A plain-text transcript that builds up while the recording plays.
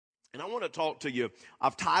And I want to talk to you.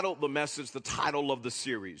 I've titled the message, the title of the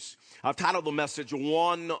series. I've titled the message,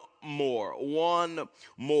 One More. One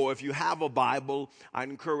More. If you have a Bible, I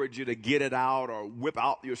encourage you to get it out or whip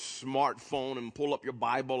out your smartphone and pull up your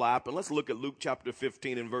Bible app. And let's look at Luke chapter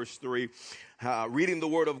 15 and verse 3. Reading the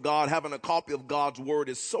Word of God, having a copy of God's Word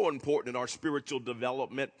is so important in our spiritual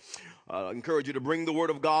development. I encourage you to bring the Word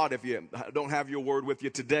of God. If you don't have your Word with you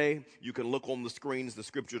today, you can look on the screens. The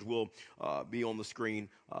scriptures will be on the screen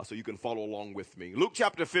so you can follow along with me. Luke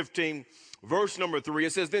chapter 15, verse number 3,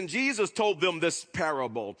 it says, Then Jesus told them this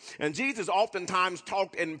parable. And Jesus oftentimes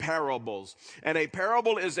talked in parables. And a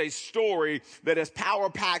parable is a story that is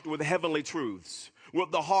power-packed with heavenly truths,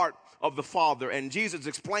 with the heart of the Father. And Jesus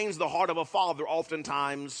explains the heart of a father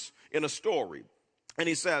oftentimes in a story. And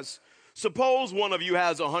he says, Suppose one of you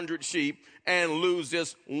has 100 sheep and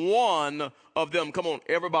loses one of them. Come on,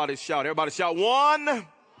 everybody shout. Everybody shout, one.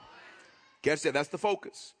 Catch that, that's the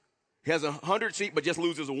focus. He has 100 sheep but just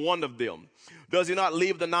loses one of them. Does he not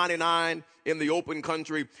leave the 99 in the open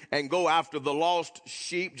country and go after the lost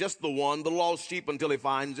sheep, just the one, the lost sheep, until he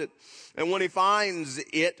finds it? And when he finds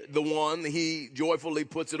it, the one, he joyfully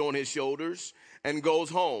puts it on his shoulders and goes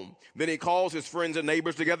home. Then he calls his friends and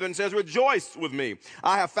neighbors together and says, Rejoice with me.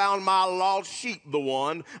 I have found my lost sheep, the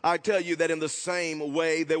one. I tell you that in the same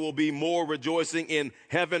way there will be more rejoicing in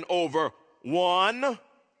heaven over one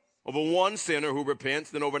sinner who repents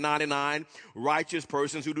than over 99 righteous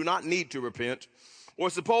persons who do not need to repent. Or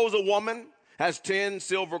suppose a woman has 10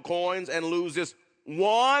 silver coins and loses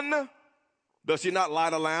one. Does she not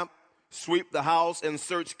light a lamp, sweep the house, and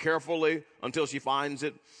search carefully until she finds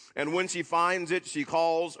it? And when she finds it, she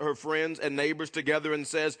calls her friends and neighbors together and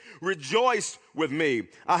says, Rejoice with me.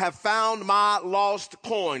 I have found my lost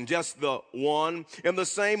coin, just the one. In the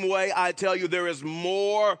same way, I tell you, there is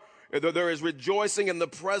rejoicing in the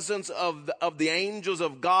presence of the angels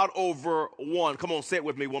of God over one. Come on, say it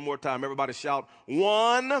with me one more time. Everybody shout,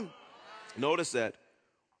 one. Notice that.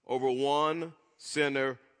 Over one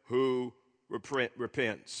sinner who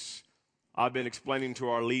repents. I've been explaining to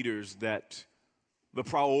our leaders that the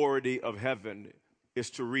priority of heaven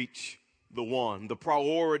is to reach the one. The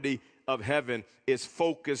priority of heaven is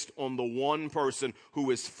focused on the one person who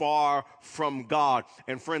is far from God.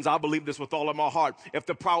 And friends, I believe this with all of my heart. If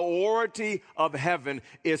the priority of heaven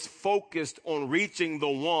is focused on reaching the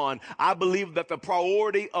one, I believe that the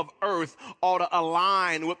priority of earth ought to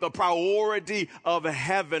align with the priority of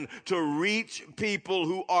heaven to reach people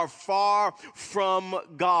who are far from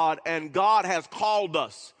God. And God has called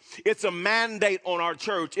us. It's a mandate on our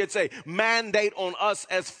church. It's a mandate on us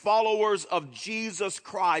as followers of Jesus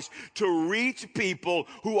Christ to reach people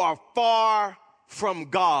who are far from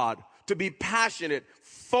God, to be passionate,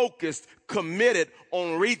 focused, committed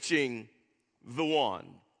on reaching the one.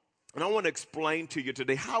 And I want to explain to you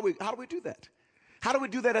today how do we do that? How do we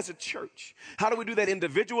do that as a church? How do we do that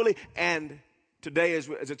individually? And today as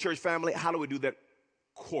a church family, how do we do that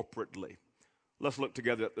corporately? Let's look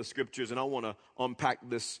together at the scriptures, and I want to unpack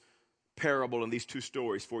this parable and these two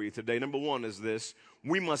stories for you today. Number one is this: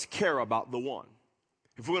 we must care about the one.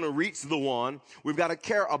 If we're going to reach the one, we've got to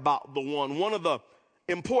care about the one. One of the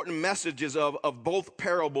important messages of both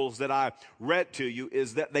parables that I read to you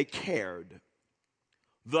is that they cared.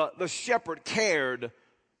 The shepherd cared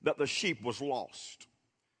that the sheep was lost.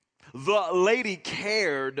 The lady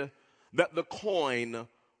cared that the coin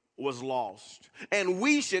was lost. And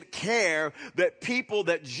we should care that people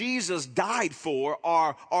that Jesus died for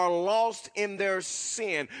are lost in their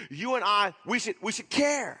sin. You and I, we should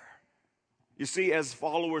care. You see, as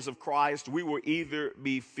followers of Christ, we will either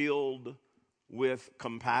be filled with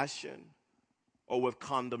compassion or with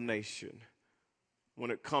condemnation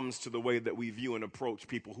when it comes to the way that we view and approach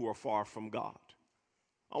people who are far from God.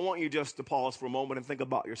 I want you just to pause for a moment and think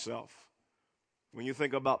about yourself. When you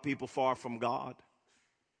think about people far from God,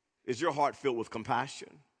 is your heart filled with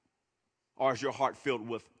compassion, or is your heart filled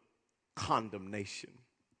with condemnation?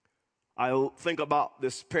 I think about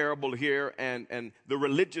this parable here and the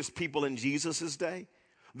religious people in Jesus' day.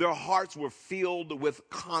 Their hearts were filled with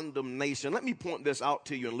condemnation. Let me point this out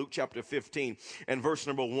to you in Luke chapter 15 and verse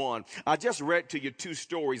number 1. I just read to you two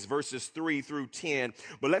stories, verses 3 through 10,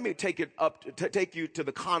 but let me take you to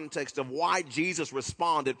the context of why Jesus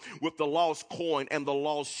responded with the lost coin and the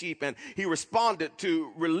lost sheep. And he responded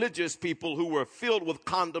to religious people who were filled with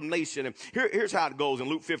condemnation. And here's how it goes in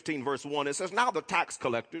Luke 15 verse 1. It says, Now the tax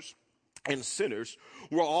collectors and sinners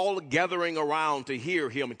were all gathering around to hear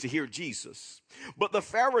him and to hear Jesus. But the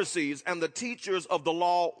Pharisees and the teachers of the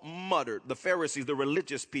law muttered. The Pharisees, the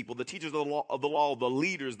religious people, the teachers of the law, the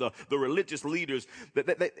leaders, the religious leaders.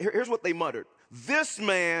 Here's what they muttered. This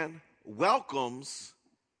man welcomes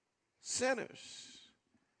sinners.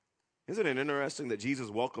 Isn't it interesting that Jesus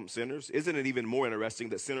welcomed sinners? Isn't it even more interesting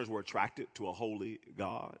that sinners were attracted to a holy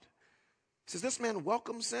God? He says, this man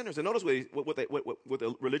welcomes sinners. And notice what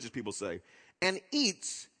the religious people say. And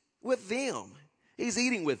eats with them. He's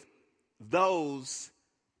eating with those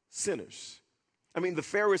sinners. I mean, the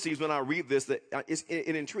Pharisees, when I read this,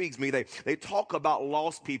 it intrigues me. They talk about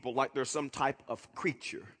lost people like they're some type of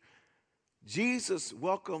creature. Jesus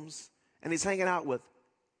welcomes, and he's hanging out with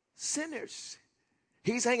sinners.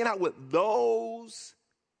 He's hanging out with those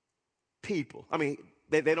people. I mean,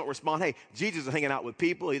 they don't respond, hey, Jesus is hanging out with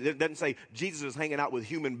people. He doesn't say Jesus is hanging out with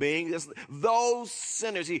human beings. It's those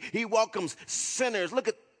sinners. He welcomes sinners. Look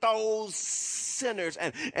at those sinners.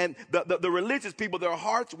 And the religious people, their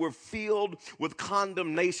hearts were filled with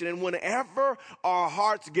condemnation. And whenever our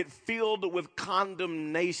hearts get filled with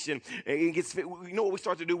condemnation, you know what we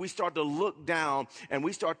start to do? We start to look down and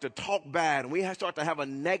we start to talk bad. And we start to have a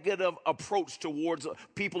negative approach towards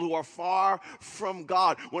people who are far from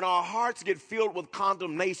God. When our hearts get filled with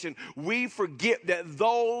condemnation, we forget that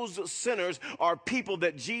those sinners are people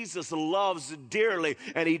that Jesus loves dearly.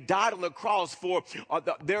 And he died on the cross for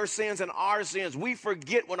their sins and our sins. We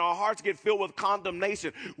forget when our hearts get filled with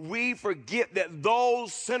condemnation, we forget that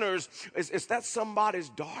those sinners, that's somebody's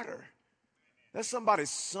daughter. That's somebody's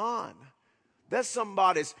son. That's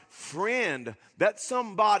somebody's friend. That's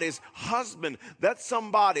somebody's husband. That's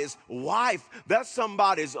somebody's wife. That's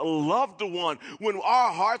somebody's loved one. When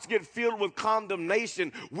our hearts get filled with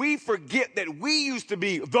condemnation, we forget that we used to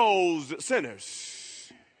be those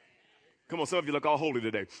sinners. Come on, some of you look all holy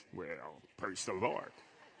today. Well, praise the Lord.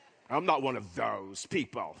 I'm not one of those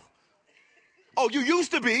people. Oh, you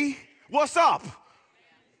used to be. What's up?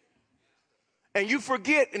 And you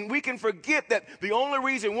forget, and we can forget that the only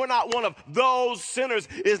reason we're not one of those sinners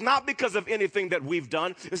is not because of anything that we've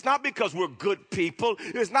done. It's not because we're good people.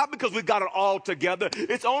 It's not because we got it all together.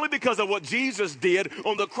 It's only because of what Jesus did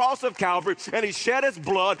on the cross of Calvary, and he shed his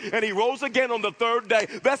blood, and he rose again on the third day.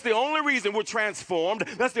 That's the only reason we're transformed.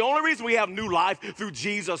 That's the only reason we have new life through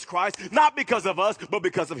Jesus Christ. Not because of us, but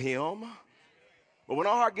because of him. But when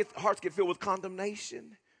our hearts get filled with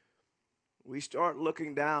condemnation, we start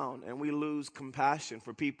looking down and we lose compassion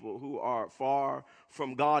for people who are far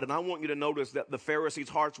from God. And I want you to notice that the Pharisees'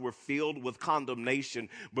 hearts were filled with condemnation,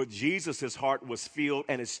 but Jesus' heart was filled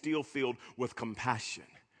and is still filled with compassion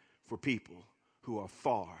for people who are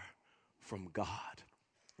far from God.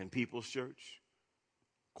 And People's Church,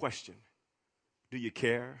 question, do you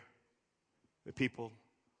care that people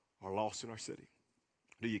are lost in our city?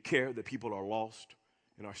 Do you care that people are lost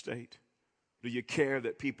in our state? Do you care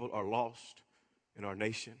that people are lost in our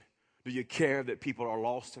nation? Do you care that people are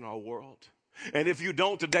lost in our world? And if you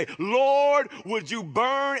don't today, Lord, would you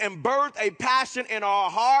burn and birth a passion in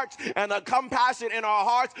our hearts and a compassion in our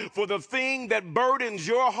hearts for the thing that burdens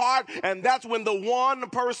your heart? And that's when the one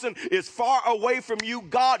person is far away from you.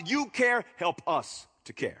 God, you care. Help us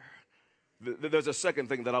to care. There's a second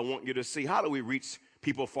thing that I want you to see. How do we reach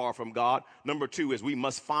people far from God? Number 2 is we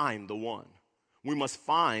must find the one. We must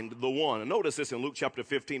find the one. And notice this in Luke chapter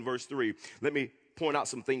 15, verse 3. Let me point out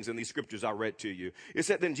some things in these scriptures I read to you. It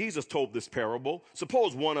said, then Jesus told this parable.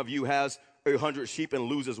 Suppose one of you has 100 sheep and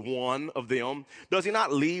loses one of them. Does he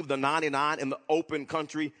not leave the 99 in the open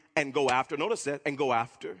country and go after? Notice that, and go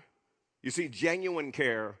after. You see, genuine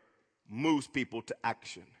care moves people to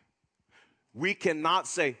action. We cannot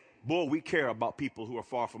say, boy, we care about people who are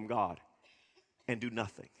far from God and do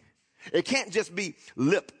nothing. It can't just be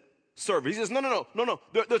lip service. He says, no.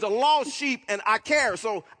 There's a lost sheep and I care,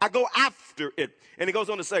 so I go after it. And he goes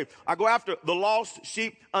on to say, I go after the lost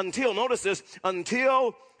sheep until, notice this,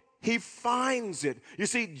 until he finds it. You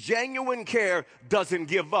see, genuine care doesn't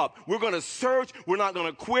give up. We're going to search. We're not going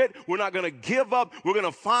to quit. We're not going to give up. We're going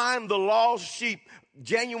to find the lost sheep.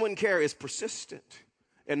 Genuine care is persistent.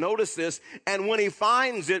 And notice this, and when he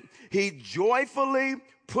finds it, he joyfully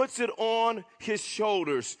puts it on his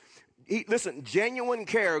shoulders. Listen, genuine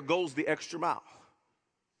care goes the extra mile.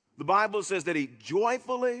 The Bible says that he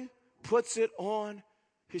joyfully puts it on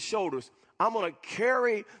his shoulders. I'm going to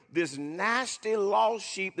carry this nasty lost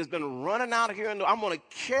sheep that's been running out here. I'm going to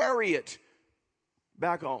carry it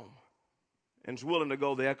back home. And is willing to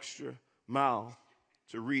go the extra mile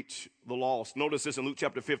to reach the lost. Notice this in Luke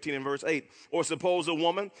chapter 15 and verse 8. Or suppose a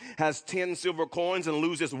woman has 10 silver coins and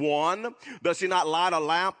loses one. Does she not light a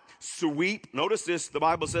lamp, sweep? Notice this, the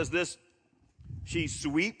Bible says this. She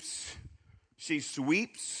sweeps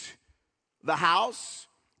the house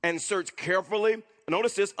and search carefully.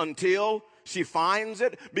 Notice this, until She finds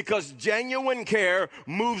it because genuine care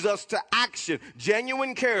moves us to action.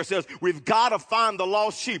 Genuine care says we've got to find the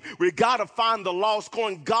lost sheep. We've got to find the lost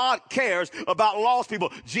coin. God cares about lost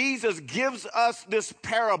people. Jesus gives us this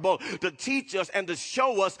parable to teach us and to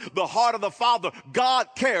show us the heart of the Father. God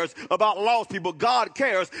cares about lost people. God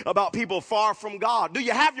cares about people far from God. Do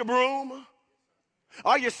you have your broom?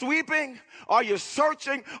 Are you sweeping? Are you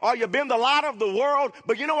searching? Are you being the light of the world?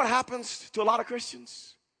 But you know what happens to a lot of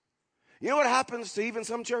Christians? You know what happens to even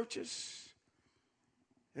some churches?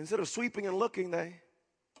 Instead of sweeping and looking, they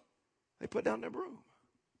put down their broom.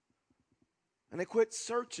 And they quit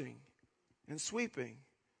searching and sweeping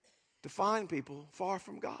to find people far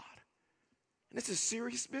from God. And this is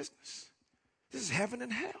serious business. This is heaven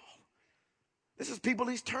and hell. This is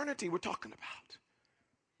people's eternity we're talking about.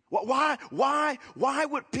 Why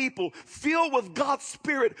would people filled with God's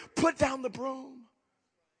Spirit put down the broom?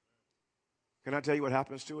 Can I tell you what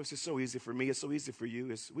happens to us? It's so easy for me. It's so easy for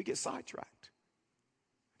you. We get sidetracked.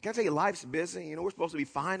 Can I tell you, life's busy. You know, we're supposed to be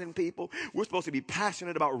finding people. We're supposed to be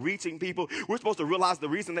passionate about reaching people. We're supposed to realize the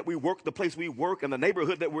reason that we work, the place we work, and the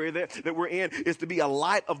neighborhood that we're in is to be a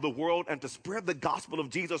light of the world and to spread the gospel of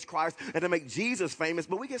Jesus Christ and to make Jesus famous.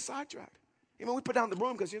 But we get sidetracked. You know, we put down the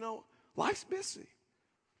broom because, you know, life's busy.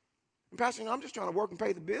 And Pastor, you know, I'm just trying to work and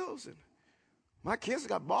pay the bills. And my kids have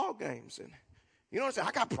got ball games. And, you know what I'm saying?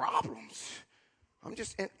 I got problems.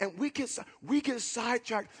 And we get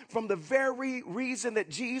sidetracked from the very reason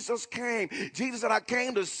that Jesus came. Jesus said, I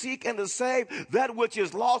came to seek and to save that which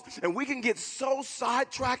is lost. And we can get so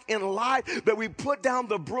sidetracked in life that we put down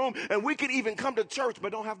the broom, and we can even come to church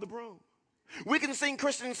but don't have the broom. We can sing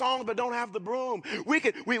Christian songs but don't have the broom. We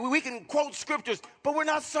can quote scriptures, but we're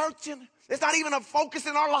not searching. It's not even a focus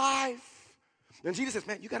in our life. And Jesus says,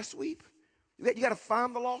 man, you got to sweep. You got to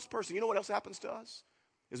find the lost person. You know what else happens to us?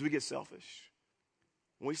 Is we get selfish.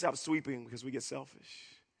 When we stop sweeping because we get selfish.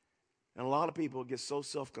 And a lot of people get so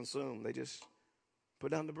self-consumed, they just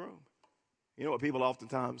put down the broom. You know what people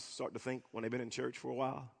oftentimes start to think when they've been in church for a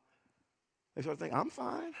while? They start to think, I'm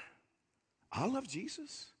fine. I love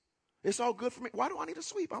Jesus. It's all good for me. Why do I need to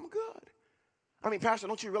sweep? I'm good. I mean, Pastor,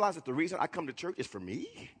 don't you realize that the reason I come to church is for me?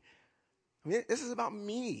 I mean, this is about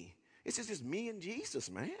me. It's just me and Jesus,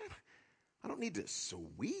 man. I don't need to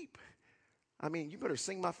sweep. I mean, you better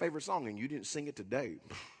sing my favorite song, and you didn't sing it today.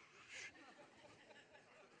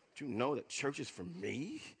 Do you know that church is for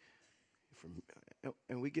me?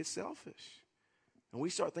 And we get selfish. And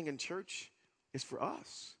we start thinking church is for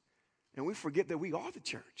us. And we forget that we are the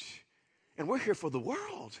church. And we're here for the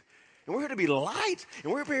world. And we're here to be light.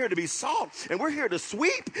 And we're here to be salt. And we're here to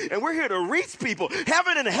sweep. And we're here to reach people.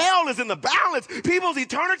 Heaven and hell is in the balance. People's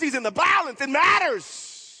eternity is in the balance. It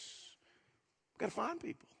matters. We've got to find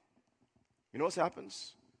people. You know what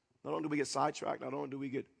happens? Not only do we get sidetracked, not only do we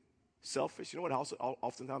get selfish, you know what also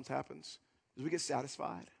oftentimes happens? Is we get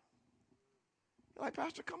satisfied. You're like,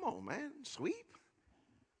 Pastor, come on, man, sweep.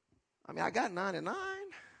 I mean, I got 99.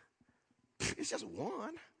 It's just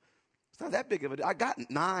one. It's not that big of a deal. I got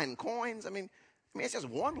 9 coins. I mean, it's just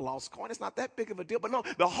one lost coin. It's not that big of a deal. But no,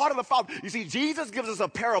 the heart of the Father. You see, Jesus gives us a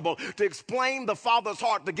parable to explain the Father's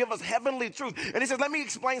heart, to give us heavenly truth. And he says, let me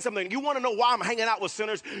explain something. You want to know why I'm hanging out with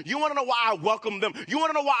sinners? You want to know why I welcome them? You want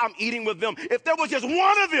to know why I'm eating with them? If there was just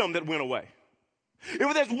one of them that went away,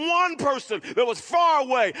 if there's one person that was far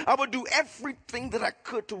away, I would do everything that I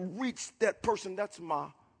could to reach that person. That's my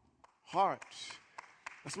heart.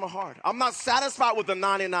 That's my heart. I'm not satisfied with the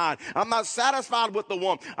 99. I'm not satisfied with the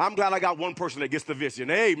one. I'm glad I got one person that gets the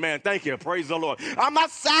vision. Amen. Thank you. Praise the Lord. I'm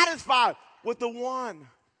not satisfied with the one,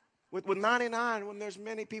 with 99 when there's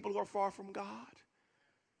many people who are far from God.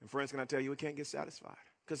 And friends, can I tell you, we can't get satisfied.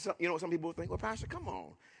 Because, you know, some people think, well, Pastor, come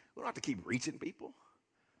on. We don't have to keep reaching people.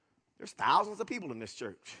 There's thousands of people in this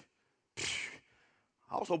church.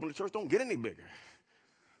 I was hoping the church don't get any bigger.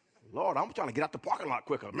 Lord, I'm trying to get out the parking lot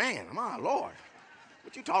quicker. Man, my Lord.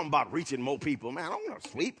 What you talking about reaching more people? Man, I don't want to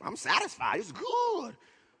sleep. I'm satisfied. It's good.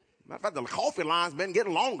 Matter of fact, the coffee line's been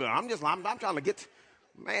getting longer. I'm trying to get,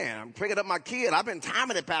 man, I'm picking up my kid. I've been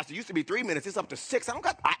timing it, Pastor. It used to be 3 minutes. It's up to 6. Ain't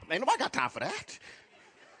nobody got time for that.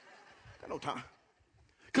 Got no time.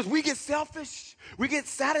 Because we get selfish. We get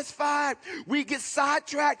satisfied. We get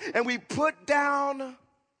sidetracked. And we put down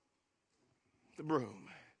the broom.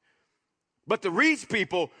 But to reach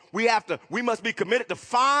people, we must be committed to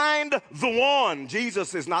find the one.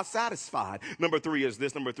 Jesus is not satisfied. Number 3 is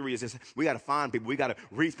this. We got to find people. We got to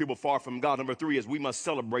reach people far from God. Number 3 is we must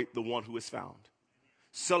celebrate the one who is found.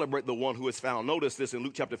 Celebrate the one who is found. Notice this in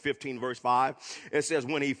Luke chapter 15, verse 5. It says,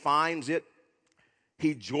 when he finds it,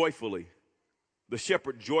 the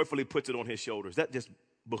shepherd joyfully puts it on his shoulders. That just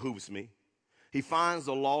behooves me. He finds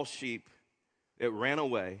the lost sheep It ran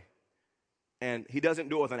away. And he doesn't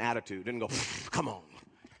do it with an attitude. Didn't go, come on,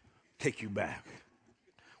 take you back.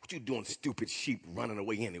 What you doing, stupid sheep running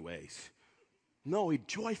away anyways? No, he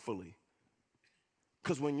joyfully.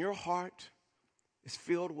 Because when your heart is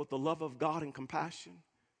filled with the love of God and compassion,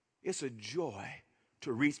 it's a joy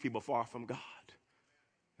to reach people far from God.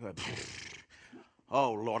 Like,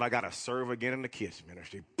 oh, Lord, I got to serve again in the kids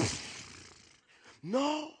ministry.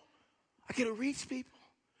 No, I get to reach people.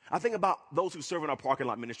 I think about those who serve in our parking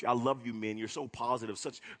lot ministry. I love you, men. You're so positive,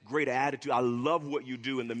 such great attitude. I love what you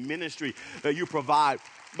do in the ministry that you provide.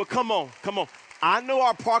 But come on. I know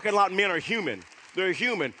our parking lot men are human. They're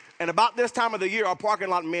human. And about this time of the year, our parking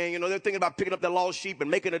lot men, they're thinking about picking up their lost sheep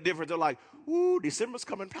and making a difference. They're like, ooh, December's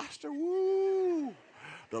coming, Pastor. Woo.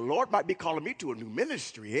 The Lord might be calling me to a new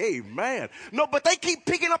ministry. Amen. No, but they keep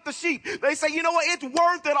picking up the sheep. They say, you know what? It's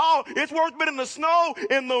worth it all. It's worth being in the snow,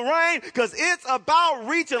 in the rain, because it's about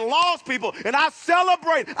reaching lost people. And I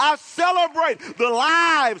celebrate the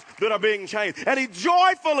lives that are being changed. And he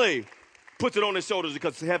joyfully puts it on his shoulders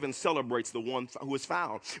because heaven celebrates the one who is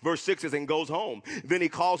found. Verse 6 says, and goes home. Then he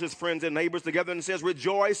calls his friends and neighbors together and says,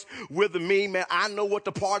 rejoice with me, man. I know what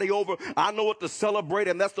to party over. I know what to celebrate.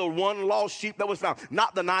 And that's the one lost sheep that was found.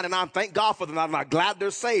 Not the 99. Thank God for the 99. Glad they're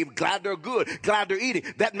saved. Glad they're good. Glad they're eating.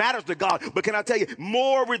 That matters to God. But can I tell you,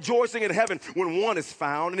 more rejoicing in heaven when one is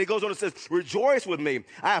found. And he goes on and says, rejoice with me.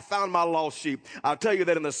 I have found my lost sheep. I'll tell you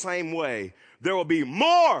that in the same way, there will be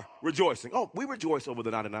more rejoicing. Oh, we rejoice over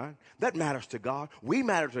the 99. That matters to God. We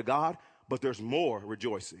matter to God, but there's more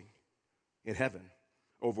rejoicing in heaven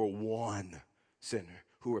over one sinner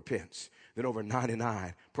who repents than over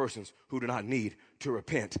 99 persons who do not need to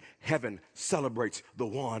repent. Heaven celebrates the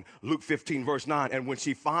one. Luke 15, verse 9, and when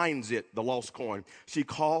she finds it, the lost coin, she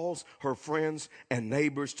calls her friends and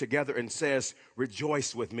neighbors together and says,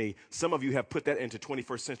 rejoice with me. Some of you have put that into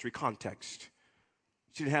 21st century context.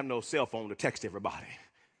 She didn't have no cell phone to text everybody.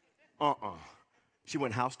 She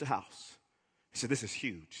went house to house. She said, this is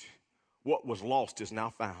huge. What was lost is now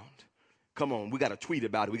found. Come on, we got to tweet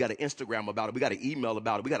about it. We got to Instagram about it. We got to email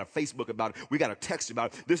about it. We got to Facebook about it. We got to text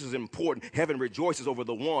about it. This is important. Heaven rejoices over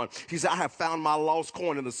the one. He said, I have found my lost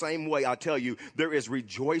coin. In the same way, I tell you, there is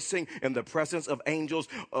rejoicing in the presence of angels,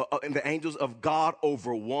 in the angels of God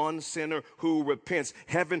over one sinner who repents.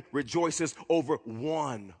 Heaven rejoices over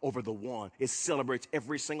one, over the one. It celebrates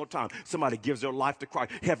every single time somebody gives their life to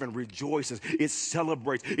Christ. Heaven rejoices. It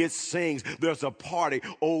celebrates. It sings. There's a party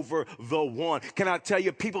over the one. Can I tell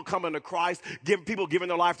you, people coming to Christ, people giving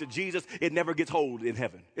their life to Jesus, it never gets old in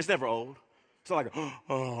heaven. It's never old. It's not like,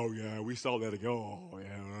 oh yeah, we saw that again. Oh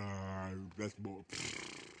yeah, that's more.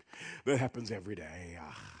 That happens every day.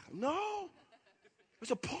 No,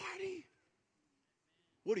 it's a party.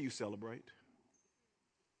 What do you celebrate?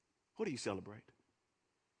 What do you celebrate?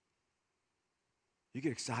 You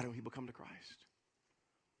get excited when people come to Christ.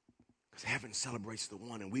 Because heaven celebrates the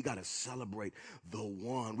one, and we got to celebrate the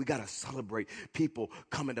one. We got to celebrate people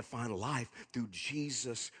coming to find life through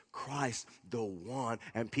Jesus Christ, the one.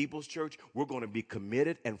 And People's Church, we're going to be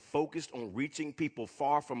committed and focused on reaching people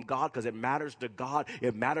far from God because it matters to God.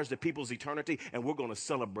 It matters to people's eternity, and we're going to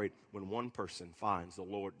celebrate when one person finds the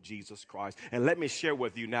Lord Jesus Christ. And let me share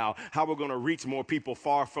with you now how we're going to reach more people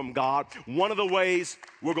far from God. One of the ways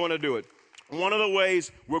we're going to do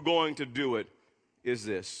it, is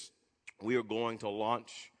this. We are going to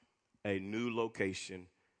launch a new location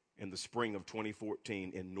in the spring of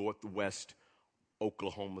 2014 in Northwest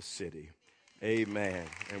Oklahoma City. Amen.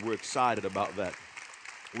 And we're excited about that.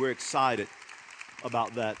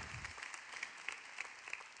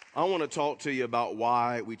 I want to talk to you about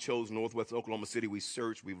why we chose Northwest Oklahoma City. We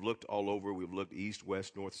searched, we've looked all over, we've looked east,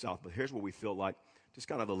 west, north, south, but here's what we feel like, just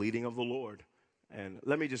kind of the leading of the Lord. And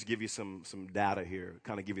let me just give you some data here,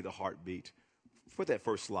 kind of give you the heartbeat. Put that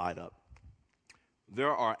first slide up.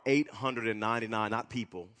 There are 899, not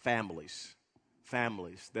people, families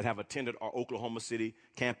that have attended our Oklahoma City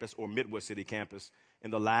campus or Midwest City campus in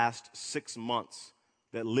the last 6 months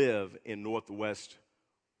that live in Northwest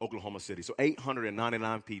Oklahoma City. So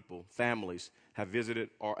 899 people, families, have visited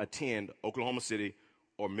or attend Oklahoma City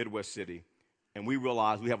or Midwest City. And we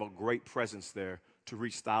realize we have a great presence there to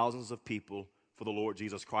reach thousands of people for the Lord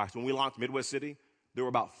Jesus Christ. When we launched Midwest City, there were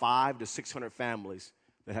about 500 to 600 families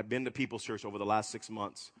that have been to People's Church over the last 6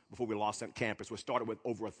 months before we launched that campus. We started with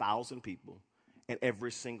over 1,000 people, and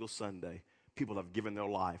every single Sunday, people have given their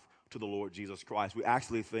life to the Lord Jesus Christ. We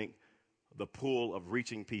actually think the pool of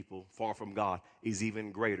reaching people far from God is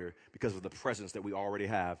even greater because of the presence that we already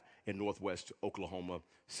have in Northwest Oklahoma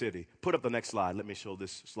City. Put up the next slide. Let me show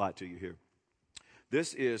this slide to you here.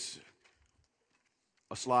 This is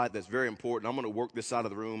a slide that's very important. I'm going to work this side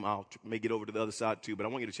of the room. I'll may get over to the other side too, but I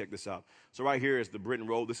want you to check this out. So right here is the Britton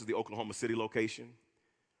Road. This is the Oklahoma City location.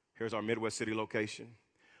 Here's our Midwest City location.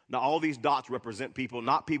 Now, all these dots represent people,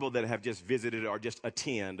 not people that have just visited or just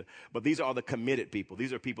attend, but these are the committed people.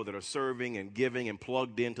 These are people that are serving and giving and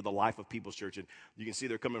plugged into the life of People's Church. And you can see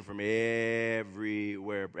they're coming from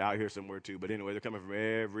everywhere, out here somewhere too, but anyway, they're coming from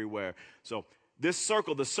everywhere. So the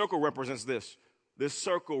circle represents this. This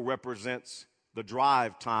circle represents the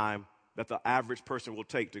drive time that the average person will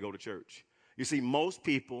take to go to church. You see, most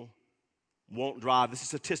people won't drive. This is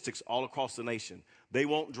statistics all across the nation. They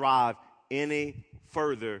won't drive any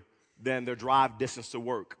further than their drive distance to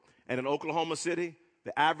work. And in Oklahoma City,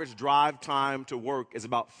 the average drive time to work is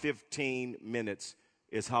about 15 minutes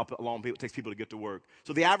is how long it takes people to get to work.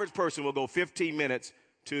 So the average person will go 15 minutes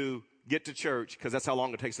to get to church because that's how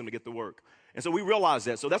long it takes them to get to work. And so we realize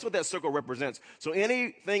that. So that's what that circle represents. So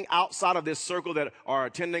anything outside of this circle that are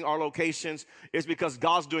attending our locations is because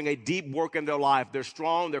God's doing a deep work in their life. They're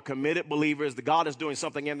strong. They're committed believers. The God is doing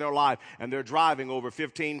something in their life. And they're driving over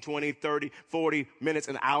 15, 20, 30, 40 minutes,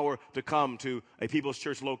 an hour to come to a People's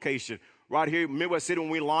Church location. Right here, Midwest City, when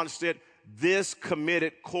we launched it, this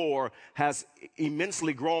committed core has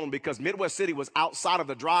immensely grown because Midwest City was outside of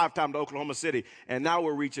the drive time to Oklahoma City. And now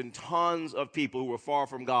we're reaching tons of people who are far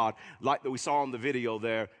from God, like that we saw in the video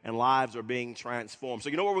there, and lives are being transformed. So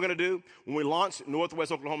you know what we're going to do? When we launch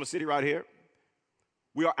Northwest Oklahoma City right here,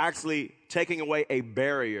 we are actually taking away a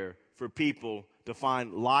barrier for people to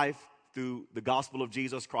find life through the gospel of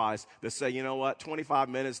Jesus Christ that say, you know what, 25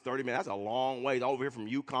 minutes, 30 minutes, that's a long way. Over here from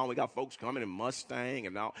Yukon, we got folks coming in Mustang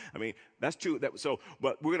and now, I mean, that's true.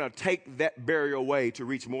 But we're going to take that barrier away to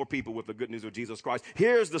reach more people with the good news of Jesus Christ.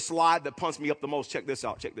 Here's the slide that pumps me up the most. Check this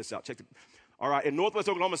out. All right, in Northwest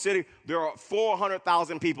Oklahoma City, there are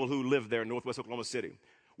 400,000 people who live there in Northwest Oklahoma City.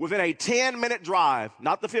 Within a 10-minute drive,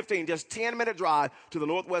 not the 15, just 10-minute drive to the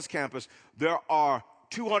Northwest campus, there are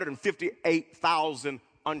 258,000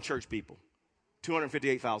 unchurched people.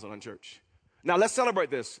 258,000 unchurched. Now, let's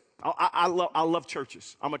celebrate this. I love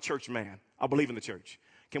churches. I'm a church man. I believe in the church.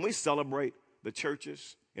 Can we celebrate the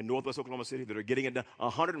churches in Northwest Oklahoma City that are getting it done?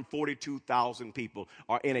 142,000 people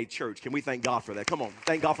are in a church. Can we thank God for that? Come on.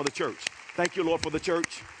 Thank God for the church. Thank you, Lord, for the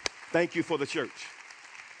church. Thank you for the church.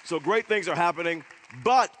 So great things are happening,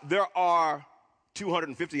 but there are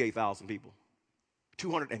 258,000 people.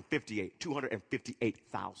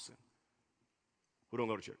 258,000 who don't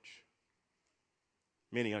go to church.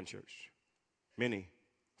 Many unchurched. Many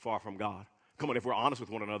far from God. Come on, if we're honest with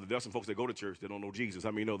one another, there are some folks that go to church that don't know Jesus.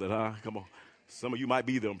 How many know that, huh? Come on. Some of you might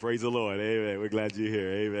be them. Praise the Lord. Amen. We're glad you're here.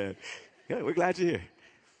 Amen. Yeah, we're glad you're here.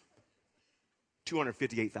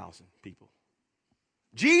 258,000 people.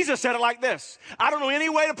 Jesus said it like this. I don't know any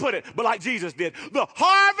way to put it, but like Jesus did. The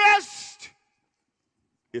harvest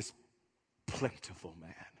is plentiful,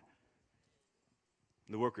 man.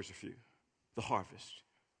 The workers are few. The harvest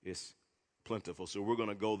is plentiful. So we're going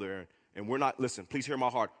to go there, and we're not, listen, please hear my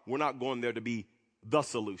heart. We're not going there to be the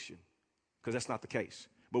solution, because that's not the case.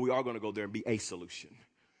 But we are going to go there and be a solution.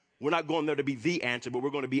 We're not going there to be the answer, but we're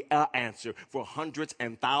going to be an answer for hundreds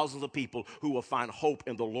and thousands of people who will find hope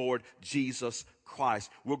in the Lord Jesus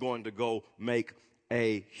Christ. We're going to go make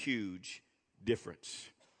a huge difference.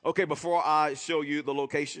 Okay, before I show you the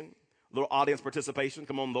location, little audience participation.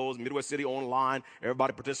 Come on, those Midwest City online,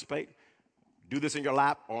 everybody participate. Do this in your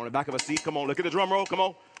lap or on the back of a seat. Come on, look at the drum roll. Come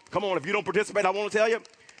on. Come on, if you don't participate, I want to tell you.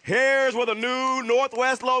 Here's where the new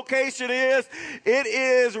Northwest location is. It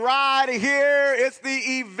is right here. It's the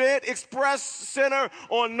Event Express Center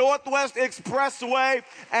on Northwest Expressway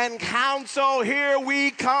and Council. Here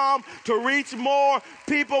we come to reach more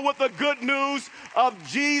people with the good news of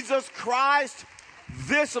Jesus Christ.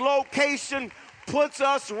 This location puts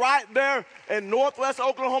us right there in Northwest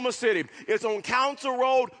Oklahoma City. It's on Council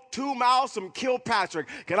Road, 2 miles from Kilpatrick.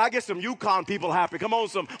 Can I get some Yukon people happy? Come on,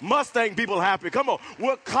 some Mustang people happy. Come on.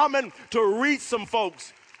 We're coming to reach some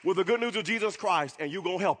folks with the good news of Jesus Christ, and you're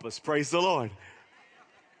going to help us. Praise the Lord.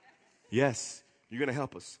 Yes, you're going to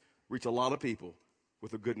help us reach a lot of people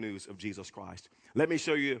with the good news of Jesus Christ. Let me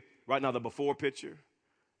show you right now the before picture,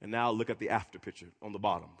 and now look at the after picture on the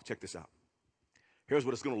bottom. Check this out. Here's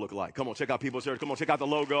what it's going to look like. Come on, check out People's Church. Come on, check out the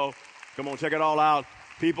logo. Come on, check it all out.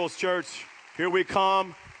 People's Church, here we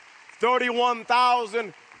come.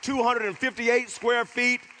 31,258 square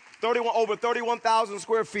feet, over 31,000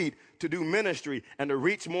 square feet to do ministry and to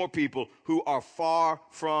reach more people who are far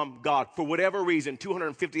from God. For whatever reason,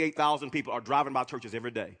 258,000 people are driving by churches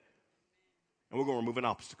every day. And we're going to remove an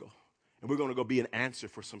obstacle. And we're going to go be an answer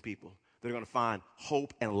for some people. They're going to find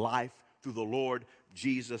hope and life through the Lord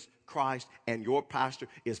Jesus Christ. And your pastor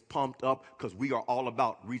is pumped up because we are all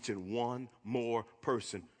about reaching one more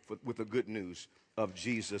person with the good news of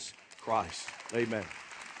Jesus Christ. Amen.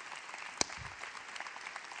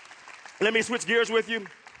 Let me switch gears with you.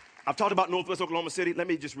 I've talked about Northwest Oklahoma City. Let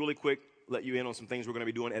me just really quick let you in on some things we're going to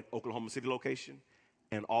be doing at Oklahoma City location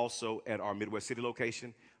and also at our Midwest City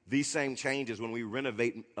location. These same changes, when we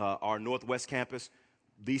renovate our Northwest campus,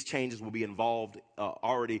 these changes will be involved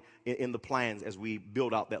already in the plans as we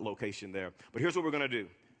build out that location there. But here's what we're going to do.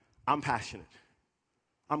 I'm passionate.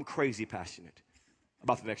 I'm crazy passionate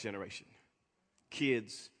about the next generation.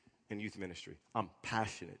 Kids and youth ministry. I'm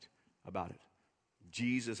passionate about it.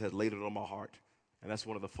 Jesus has laid it on my heart, and that's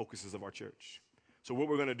one of the focuses of our church. So what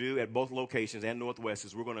we're going to do at both locations and Northwest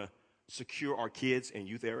is we're going to secure our kids and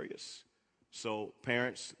youth areas. So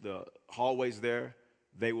parents, the hallways there,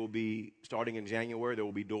 they will be starting in January. There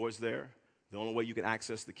will be doors there. The only way you can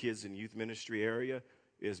access the kids and youth ministry area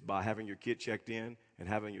is by having your kid checked in and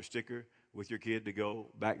having your sticker with your kid to go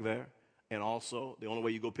back there. And also, the only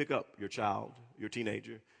way you go pick up your child, your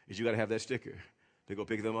teenager, is you got to have that sticker to go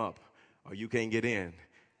pick them up, or you can't get in.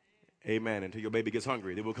 Amen. Until your baby gets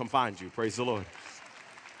hungry, they will come find you. Praise the Lord.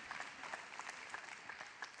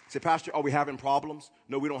 Say, Pastor, are we having problems?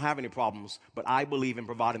 No, we don't have any problems, but I believe in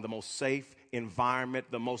providing the most safe environment,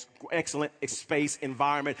 the most excellent space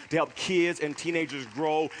environment to help kids and teenagers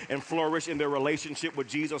grow and flourish in their relationship with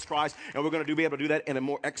Jesus Christ. And we're going to be able to do that in a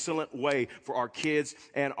more excellent way for our kids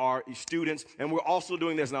and our students. And we're also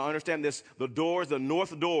doing this. Now, understand this. The doors, the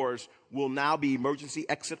north doors, will now be emergency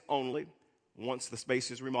exit only once the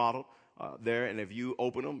space is remodeled. There, and if you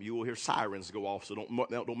open them, you will hear sirens go off, so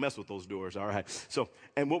don't mess with those doors, all right? So,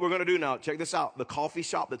 and what we're going to do now, check this out. The coffee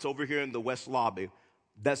shop that's over here in the west lobby,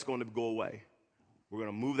 that's going to go away. We're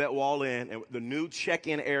going to move that wall in, and the new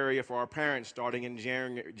check-in area for our parents starting in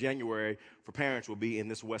January for parents will be in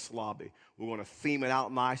this west lobby. We're going to theme it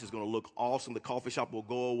out nice. It's going to look awesome. The coffee shop will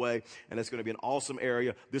go away, and it's going to be an awesome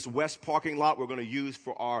area. This west parking lot we're going to use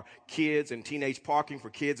for our kids and teenage parking for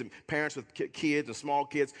kids and parents with kids and small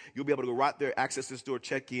kids. You'll be able to go right there, access this door,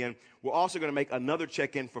 check in. We're also going to make another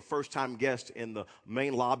check-in for first-time guests in the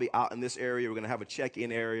main lobby out in this area. We're going to have a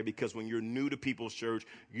check-in area because when you're new to People's Church,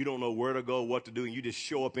 you don't know where to go, what to do, and you just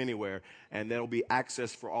show up anywhere. And there will be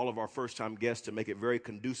access for all of our first-time guests to make it very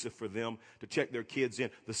conducive for them to check their kids in.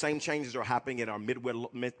 The same changes are happening in our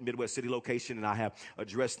Midwest City location, and I have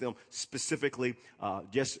addressed them specifically.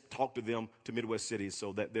 Just talk to them to Midwest City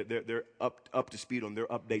so that they're up to speed on their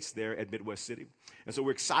updates there at Midwest City. And so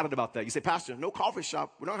we're excited about that. You say, Pastor, no coffee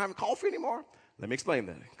shop. We're not having coffee anymore? Let me explain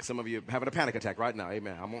that. Some of you are having a panic attack right now.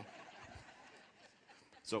 Amen.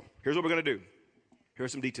 So here's what we're going to do. Here are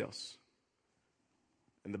some details.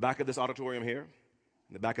 In the back of this auditorium here,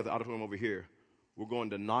 in the back of the auditorium over here, we're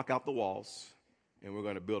going to knock out the walls, and we're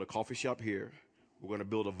going to build a coffee shop here. We're going to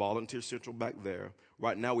build a volunteer central back there.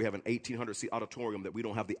 Right now, we have an 1,800-seat auditorium that we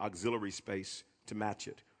don't have the auxiliary space to match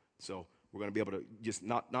it. So we're going to be able to just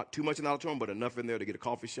not too much in the auditorium, but enough in there to get a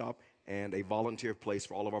coffee shop and a volunteer place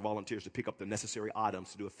for all of our volunteers to pick up the necessary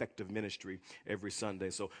items to do effective ministry every Sunday.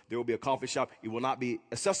 So there will be a coffee shop. It will not be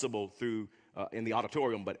accessible through in the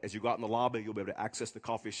auditorium, but as you go out in the lobby, you'll be able to access the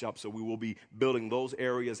coffee shop. So we will be building those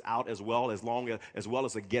areas out as well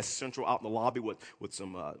as a guest central out in the lobby with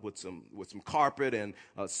some carpet and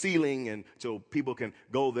ceiling, and so people can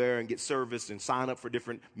go there and get service and sign up for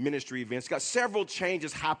different ministry events. Got several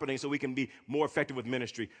changes happening so we can be more effective with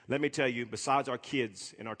ministry. Let me tell you, besides our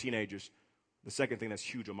kids and our teenagers, the second thing that's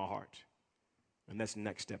huge on my heart, and that's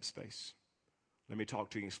next step space. Let me talk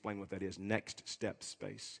to you and explain what that is. Next step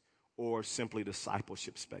space, or simply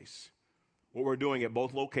discipleship space. What we're doing at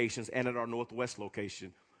both locations and at our Northwest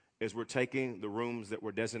location is we're taking the rooms that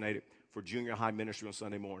were designated for junior high ministry on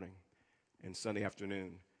Sunday morning and Sunday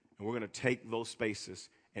afternoon, and we're going to take those spaces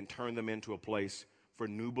and turn them into a place for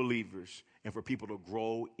new believers and for people to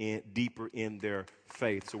grow deeper in their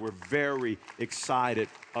faith. So we're very excited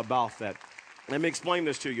about that. Let me explain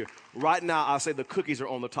this to you. Right now, I'll say the cookies are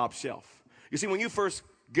on the top shelf. You see, when you first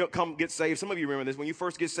get saved, some of you remember this, when you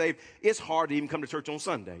first get saved, it's hard to even come to church on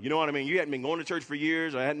Sunday. You know what I mean? You hadn't been going to church for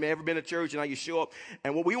years, or hadn't ever been to church, and now you show up.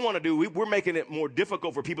 And what we want to do, we're making it more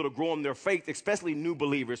difficult for people to grow in their faith, especially new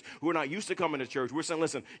believers who are not used to coming to church. We're saying,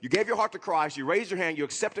 listen, you gave your heart to Christ, you raised your hand, you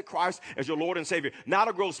accepted Christ as your Lord and Savior. Now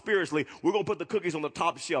to grow spiritually, we're going to put the cookies on the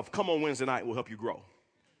top shelf. Come on Wednesday night, we'll help you grow.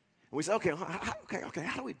 And we say, okay,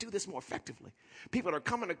 how do we do this more effectively? People are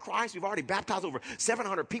coming to Christ. We've already baptized over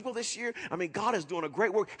 700 people this year. I mean, God is doing a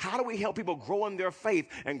great work. How do we help people grow in their faith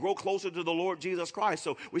and grow closer to the Lord Jesus Christ?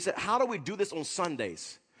 So we said, how do we do this on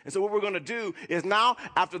Sundays? And so what we're going to do is now,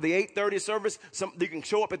 after the 8:30 service, you can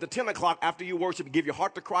show up at the 10 o'clock after you worship, give your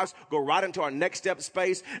heart to Christ, go right into our next step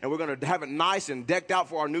space, and we're going to have it nice and decked out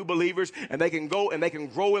for our new believers, and they can go and they can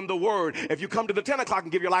grow in the Word. If you come to the 10 o'clock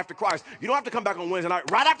and give your life to Christ, you don't have to come back on Wednesday night.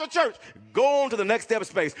 Right after church, go on to the next step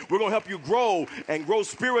space. We're going to help you grow and grow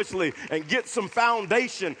spiritually and get some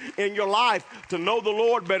foundation in your life to know the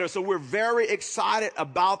Lord better. So we're very excited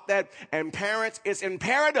about that. And parents, it's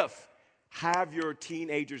imperative. Have your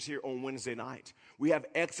teenagers here on Wednesday night. We have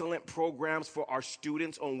excellent programs for our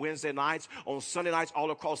students on Wednesday nights, on Sunday nights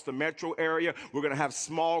all across the metro area. We're going to have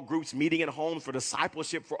small groups meeting in homes for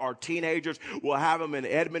discipleship for our teenagers. We'll have them in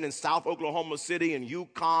Edmond and South Oklahoma City and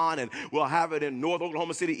Yukon, and we'll have it in North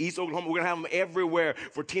Oklahoma City, East Oklahoma. We're going to have them everywhere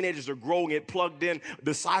for teenagers to grow and get plugged in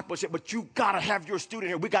discipleship. But you got to have your student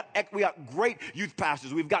here. We got great youth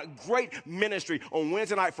pastors. We've got great ministry on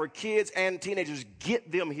Wednesday night for kids and teenagers.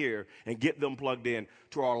 Get them here and get them plugged in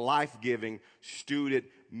to our life-giving student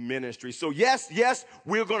ministry. So yes,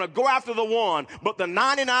 we're going to go after the one, but the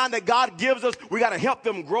 99 that God gives us, we got to help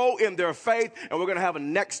them grow in their faith, and we're going to have a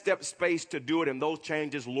next step space to do it, and those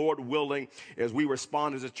changes, Lord willing, as we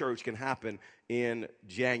respond as a church, can happen in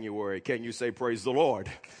January. Can you say praise the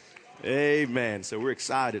Lord? Amen. So we're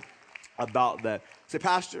excited about that. Say,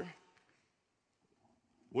 Pastor,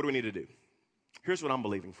 what do we need to do? Here's what I'm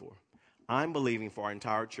believing for. I'm believing for our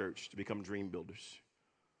entire church to become dream builders,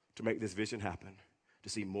 to make this vision happen, to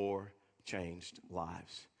see more changed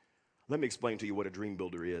lives. Let me explain to you what a dream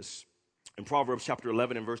builder is. In Proverbs chapter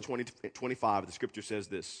 11 and verse 25, the scripture says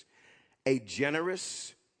this: a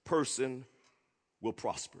generous person will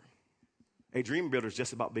prosper. A dream builder is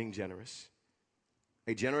just about being generous.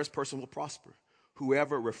 A generous person will prosper.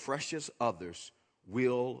 Whoever refreshes others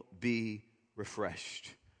will be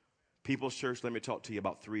refreshed. People's Church, let me talk to you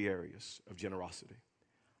about 3 areas of generosity.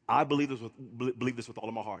 I believe this with all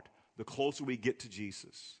of my heart. The closer we get to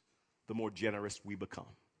Jesus, the more generous we become.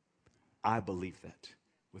 I believe that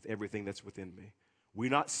with everything that's within me. We're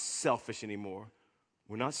not selfish anymore.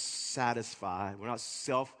 We're not satisfied. We're not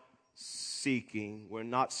self-seeking. We're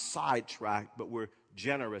not sidetracked, but we're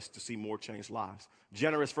generous to see more changed lives.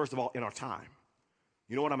 Generous, first of all, in our time.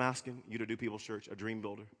 You know what I'm asking you to do, People's Church, a dream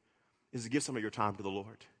builder, is to give some of your time to the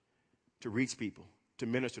Lord, to reach people, to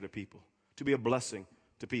minister to people, to be a blessing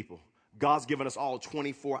to people. God's given us all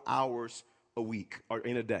 24 hours a week or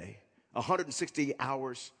in a day, 160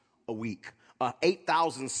 hours a week,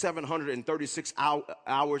 8,736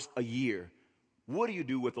 hours a year. What do you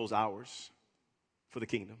do with those hours for the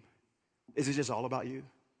kingdom? Is it just all about you?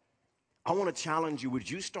 I want to challenge you.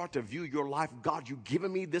 Would you start to view your life? God, you've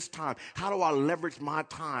given me this time. How do I leverage my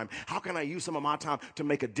time? How can I use some of my time to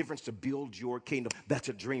make a difference to build your kingdom? That's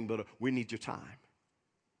a dream builder. We need your time.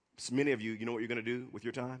 So many of you, you know what you're going to do with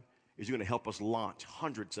your time? Is you're going to help us launch,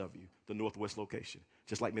 hundreds of you, the Northwest location,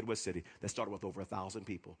 just like Midwest City, that started with over 1,000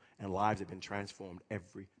 people, and lives have been transformed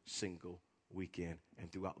every single weekend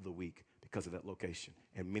and throughout the week because of that location.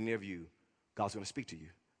 And many of you, God's going to speak to you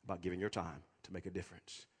about giving your time to make a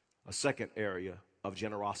difference. A second area of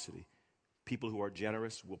generosity. People who are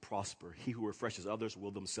generous will prosper. He who refreshes others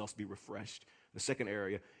will themselves be refreshed. The second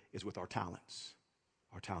area is with our talents.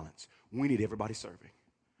 Our talents. We need everybody serving.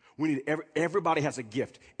 We need everybody has a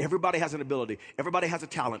gift. Everybody has an ability. Everybody has a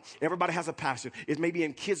talent. Everybody has a passion. It may be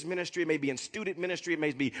in kids ministry. It may be in student ministry. It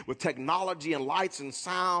may be with technology and lights and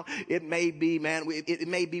sound. It may be, it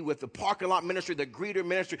may be with the parking lot ministry, the greeter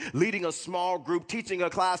ministry, leading a small group, teaching a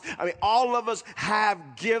class. I mean, all of us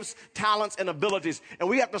have gifts, talents, and abilities. And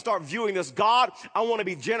we have to start viewing this. God, I want to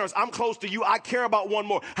be generous. I'm close to you. I care about one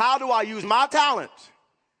more. How do I use my talent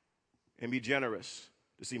and be generous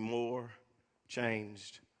to see more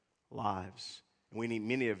changed lives? And we need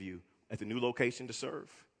many of you at the new location to serve.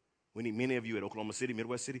 We need many of you at Oklahoma City,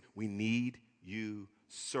 Midwest City. We need you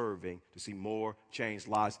serving to see more changed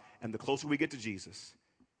lives. And the closer we get to Jesus,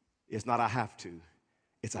 it's not I have to,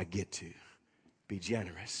 it's I get to be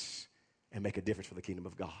generous and make a difference for the kingdom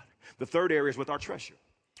of God. The third area is with our treasure.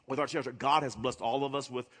 With our treasure, God has blessed all of us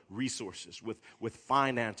with resources, with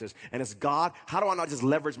finances. And it's God, how do I not just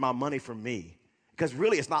leverage my money for me? Because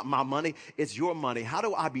really, it's not my money, it's your money. How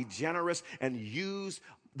do I be generous and use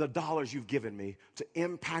the dollars you've given me to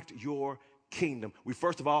impact your kingdom?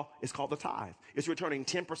 First of all, it's called the tithe. It's returning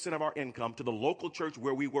 10% of our income to the local church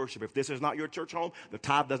where we worship. If this is not your church home, the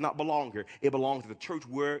tithe does not belong here. It belongs to the church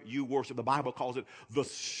where you worship. The Bible calls it the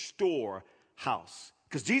storehouse.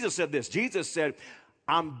 Because Jesus said this. Jesus said,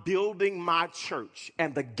 I'm building my church,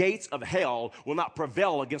 and the gates of hell will not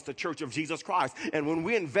prevail against the church of Jesus Christ. And when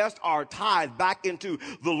we invest our tithe back into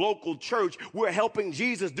the local church, we're helping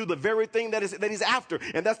Jesus do the very thing that he's after,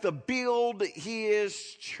 and that's to build his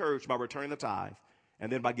church by returning the tithe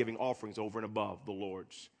and then by giving offerings over and above the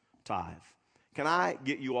Lord's tithe. Can I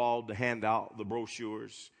get you all to hand out the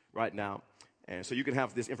brochures right now? And so you can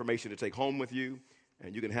have this information to take home with you,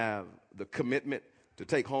 and you can have the commitment to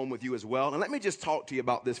take home with you as well. And let me just talk to you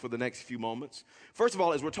about this for the next few moments. First of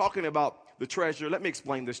all, as we're talking about the treasure, let me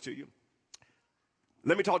explain this to you.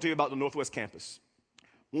 Let me talk to you about the Northwest Campus.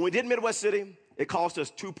 When we did Midwest City, it cost us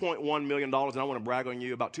 $2.1 million, and I want to brag on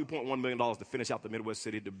you, about $2.1 million to finish out the Midwest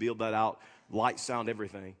City, to build that out, light, sound,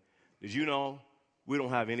 everything. Did you know we don't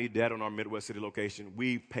have any debt on our Midwest City location?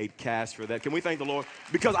 We paid cash for that. Can we thank the Lord?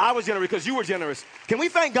 Because I was generous, because you were generous. Can we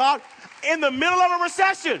thank God in the middle of a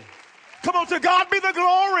recession? Come on, to God be the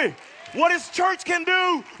glory. What his church can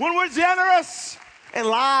do when we're generous and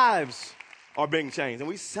lives are being changed. And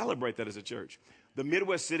we celebrate that as a church. The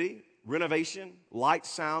Midwest City renovation, light,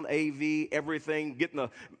 sound, AV, everything,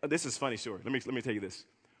 this is a funny story. Let me tell you this.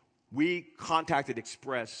 We contacted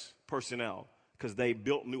Express personnel because they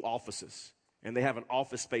built new offices, and they have an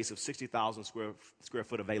office space of 60,000 square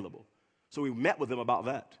foot available. So we met with them about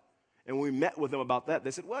that. And when we met with them about that,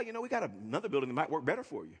 they said, well, we got another building that might work better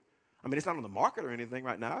for you. I mean, it's not on the market or anything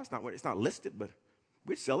right now. It's not listed, but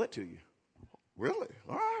we'd sell it to you. Really?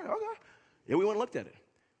 All right, okay. Yeah, we went and looked at it.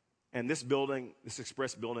 And this building, this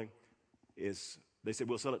Express building, they said,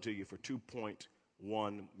 we'll sell it to you for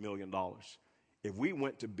 $2.1 million. If we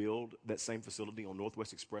went to build that same facility on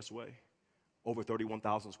Northwest Expressway, over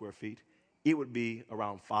 31,000 square feet, it would be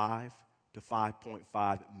around $5 to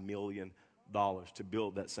 $5.5 million to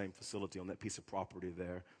build that same facility on that piece of property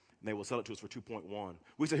there. And they will sell it to us for 2.1.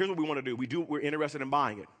 We said, here's what we want to do. We're interested in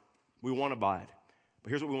buying it. We want to buy it. But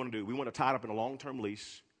here's what we want to do. We want to tie it up in a long-term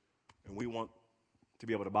lease, and we want to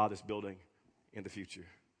be able to buy this building in the future.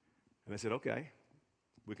 And they said, okay,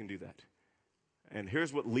 we can do that. And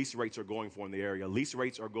here's what lease rates are going for in the area. Lease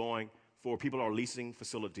rates are going for people who are leasing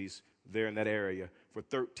facilities there in that area for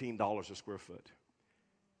 $13 a square foot.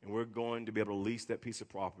 And we're going to be able to lease that piece of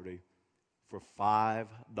property for $5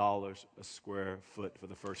 a square foot for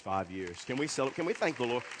the first 5 years. Can we thank the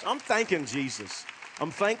Lord? I'm thanking Jesus. I'm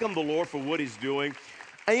thanking the Lord for what he's doing.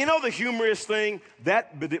 And you know the humorous thing?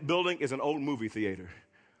 That building is an old movie theater.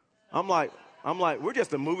 I'm like, we're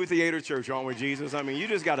just a movie theater church, aren't we, Jesus? I mean, you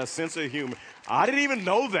just got a sense of humor. I didn't even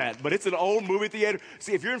know that, but it's an old movie theater.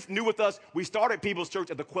 See, if you're new with us, we started People's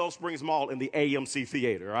Church at the Quail Springs Mall in the AMC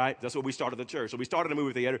Theater, all right? That's what we started the church. So we started a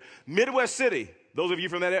movie theater. Midwest City, those of you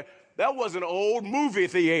from that area, that was an old movie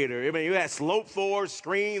theater. I mean, you had slope floors,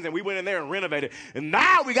 screens, and we went in there and renovated. And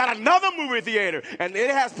now we got another movie theater, and it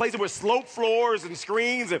has places with slope floors and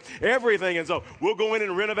screens and everything. And so we'll go in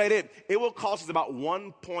and renovate it. It will cost us about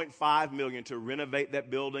 $1.5 million to renovate that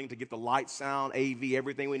building, to get the light, sound, AV,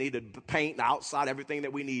 everything we need, to paint outside, everything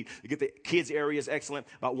that we need, to get the kids' areas excellent,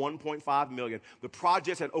 about $1.5 million. The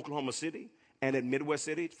projects at Oklahoma City and in Midwest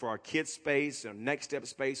City for our kids' space and Next Step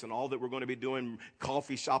space and all that we're going to be doing,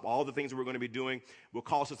 coffee shop, all the things that we're going to be doing will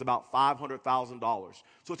cost us about $500,000.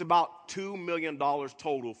 So it's about $2 million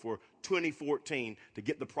total for 2014 to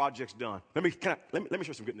get the projects done. Let me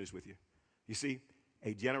share some good news with you. You see,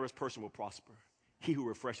 a generous person will prosper. He who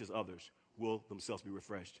refreshes others will themselves be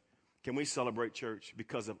refreshed. Can we celebrate, church?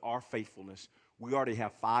 Because of our faithfulness, we already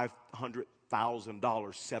have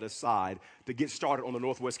 $500,000 set aside to get started on the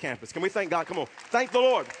Northwest Campus. Can we thank God? Come on. Thank the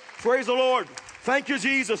Lord. Praise the Lord. Thank you,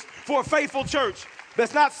 Jesus, for a faithful church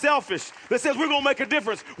that's not selfish, that says we're going to make a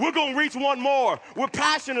difference. We're going to reach one more. We're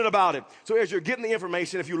passionate about it. So as you're getting the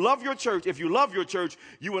information, if you love your church,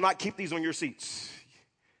 you will not keep these on your seats.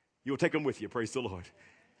 You will take them with you. Praise the Lord.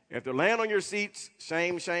 If they're laying on your seats,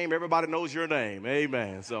 shame, shame, everybody knows your name.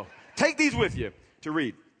 Amen. So take these with you to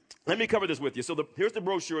read. Let me cover this with you. So here's the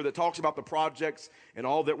brochure that talks about the projects and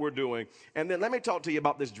all that we're doing. And then let me talk to you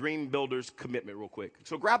about this Dream Builders commitment real quick.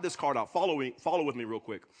 So grab this card out. Follow with me real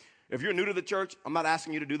quick. If you're new to the church, I'm not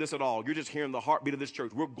asking you to do this at all. You're just hearing the heartbeat of this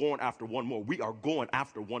church. We're going after one more. We are going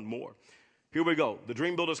after one more. Here we go. The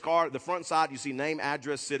Dream Builders card, the front side, you see name,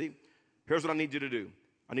 address, city. Here's what I need you to do.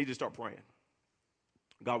 I need you to start praying.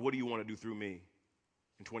 God, what do you want to do through me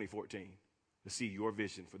in 2014 to see your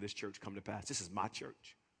vision for this church come to pass? This is my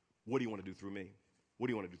church. What do you want to do through me? What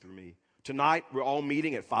do you want to do through me? Tonight, we're all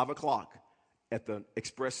meeting at 5 o'clock at the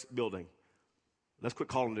Express building. Let's quit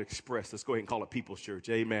calling it Express. Let's go ahead and call it People's Church.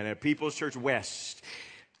 Amen. At People's Church West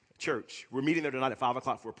Church. We're meeting there tonight at 5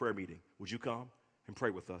 o'clock for a prayer meeting. Would you come and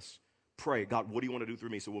pray with us? Pray, God, what do you want to do through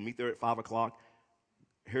me? So we'll meet there at 5 o'clock.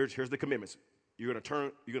 Here's the commitments. You're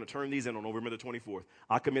going to turn these in on November the 24th.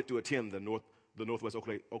 I commit to attend the Northwest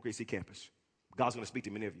OKC campus. God's going to speak to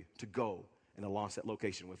many of you to go and to launch that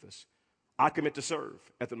location with us. I commit to serve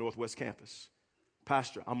at the Northwest campus.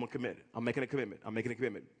 Pastor, I'm going to commit. I'm making a commitment.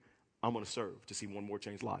 I'm going to serve to see one more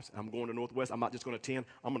change lives. I'm going to Northwest. I'm not just going to attend.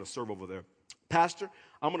 I'm going to serve over there. Pastor,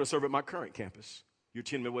 I'm going to serve at my current campus. You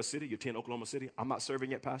attend Midwest City. You attend Oklahoma City. I'm not serving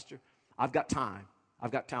yet, Pastor. I've got time. I've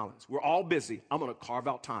got talents. We're all busy. I'm going to carve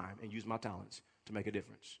out time and use my talents to make a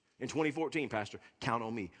difference. In 2014, Pastor, count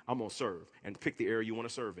on me. I'm going to serve and pick the area you want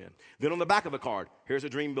to serve in. Then on the back of the card, here's a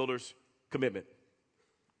Dream Builder's commitment.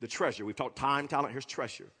 The treasure. We've talked time, talent. Here's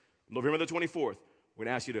treasure. November the 24th, we're going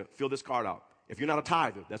to ask you to fill this card out. If you're not a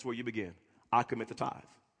tither, that's where you begin. I commit to tithe.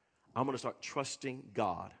 I'm going to start trusting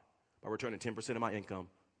God by returning 10% of my income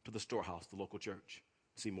to the storehouse, the local church.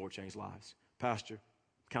 See more changed lives. Pastor,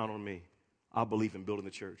 count on me. I believe in building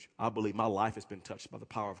the church. I believe my life has been touched by the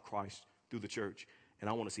power of Christ through the church, and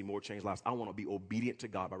I want to see more changed lives. I want to be obedient to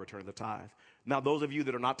God by returning the tithe. Now, those of you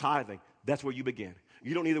that are not tithing, that's where you begin.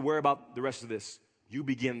 You don't need to worry about the rest of this. You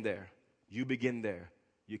begin there. You begin there.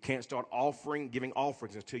 You can't start giving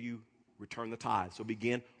offerings until you return the tithe. So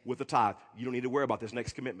begin with the tithe. You don't need to worry about this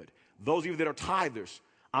next commitment. Those of you that are tithers,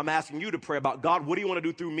 I'm asking you to pray about, God, what do you want to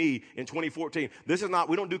do through me in 2014? This is not,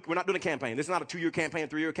 we're not doing a campaign. This is not a 2-year campaign,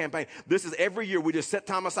 3-year campaign. This is every year we just set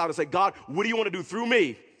time aside and say, God, what do you want to do through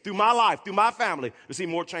me, through my life, through my family, to see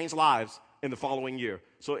more changed lives in the following year?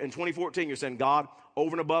 So in 2014, you're saying, God,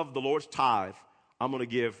 over and above the Lord's tithe, I'm going to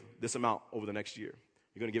give this amount over the next year.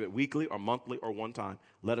 You're going to give it weekly or monthly or one time.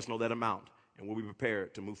 Let us know that amount, and we'll be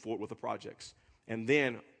prepared to move forward with the projects. And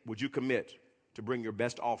then, would you commit to bring your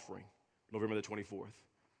best offering November the 24th?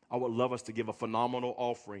 I would love us to give a phenomenal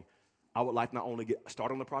offering. I would like not only get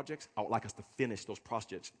started on the projects, I would like us to finish those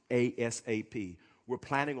projects ASAP. We're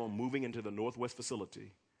planning on moving into the Northwest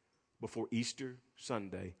facility before Easter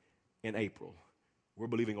Sunday in April. We're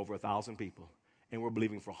believing over 1,000 people, and we're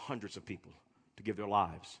believing for hundreds of people to give their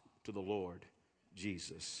lives to the Lord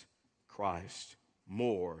Jesus Christ.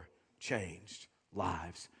 More changed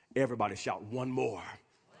lives. Everybody shout one more.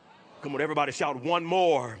 Come on, everybody shout one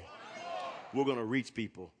more. We're going to reach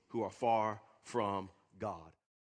people who are far from God.